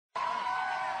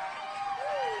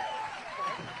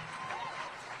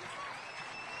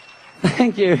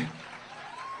Thank you.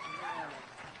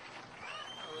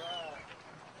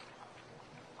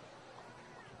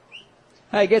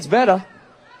 Hey, it gets better.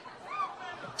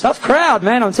 Tough crowd,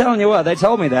 man. I'm telling you what. They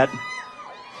told me that.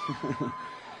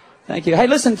 Thank you. Hey,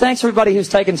 listen, thanks everybody who's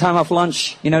taken time off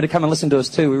lunch, to come and listen to us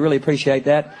too. We really appreciate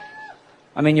that.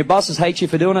 I mean, your bosses hate you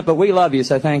for doing it, but we love you,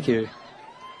 so thank you.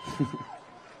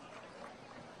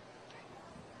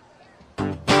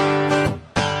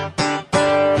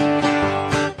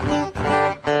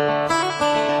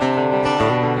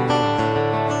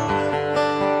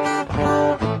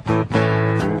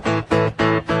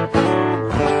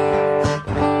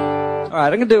 All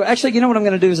right, I'm going to do, actually, you know what I'm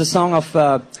going to do is a song off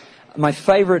my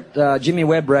favorite Jimmy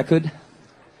Webb record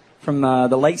from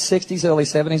the late 60s, early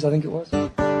 70s, I think it was.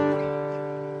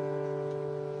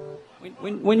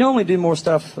 We normally do more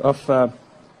stuff off, well,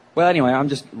 anyway, I'm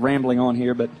just rambling on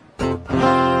here, but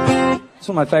it's one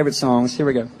of my favorite songs. Here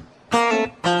we go.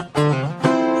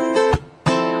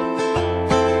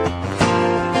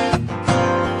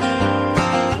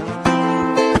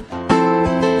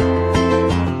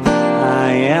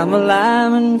 I'm a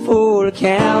lineman for the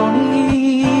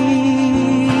county,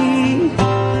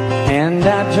 and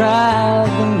I drive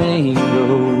the main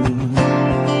road,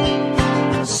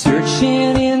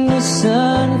 searching in the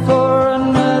sun for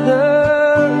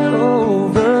another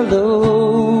overload.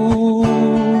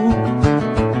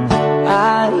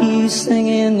 I hear you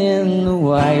singing in the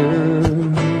wire,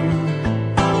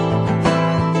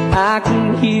 I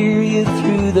can hear you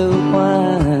through the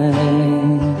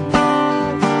whine,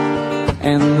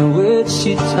 and the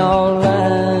Wichita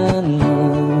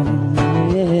Limeman,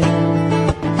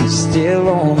 yeah, is still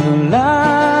on the line.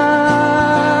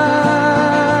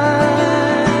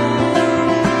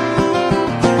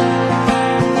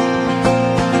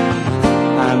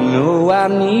 I know I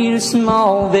need a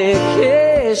small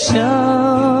vacation,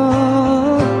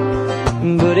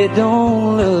 but it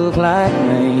don't look like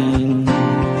rain.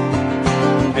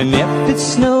 And if it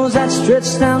snows, that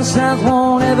stretch down south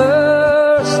won't ever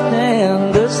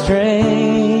stand the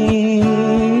strain.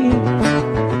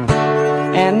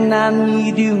 And I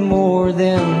need you more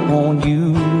than want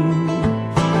you,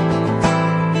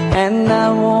 and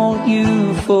I want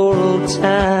you for all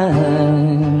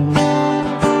time.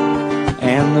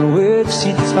 And the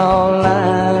Wichita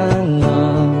Limeman,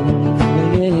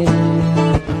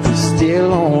 yeah, is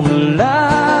still on the line.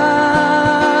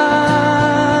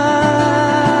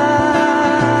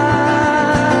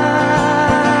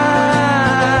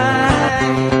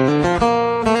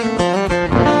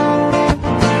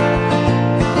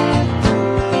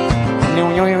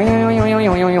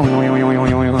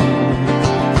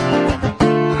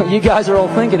 You guys are all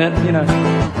thinking it,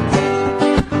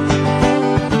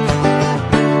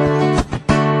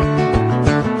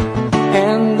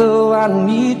 And though I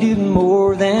need you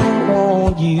more than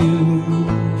want you,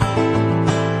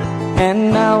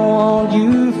 and I want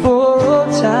you for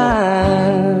all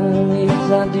time,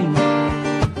 yes I do.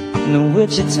 The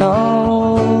Wichita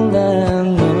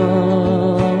Limeman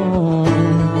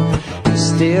is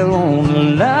still on the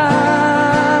line.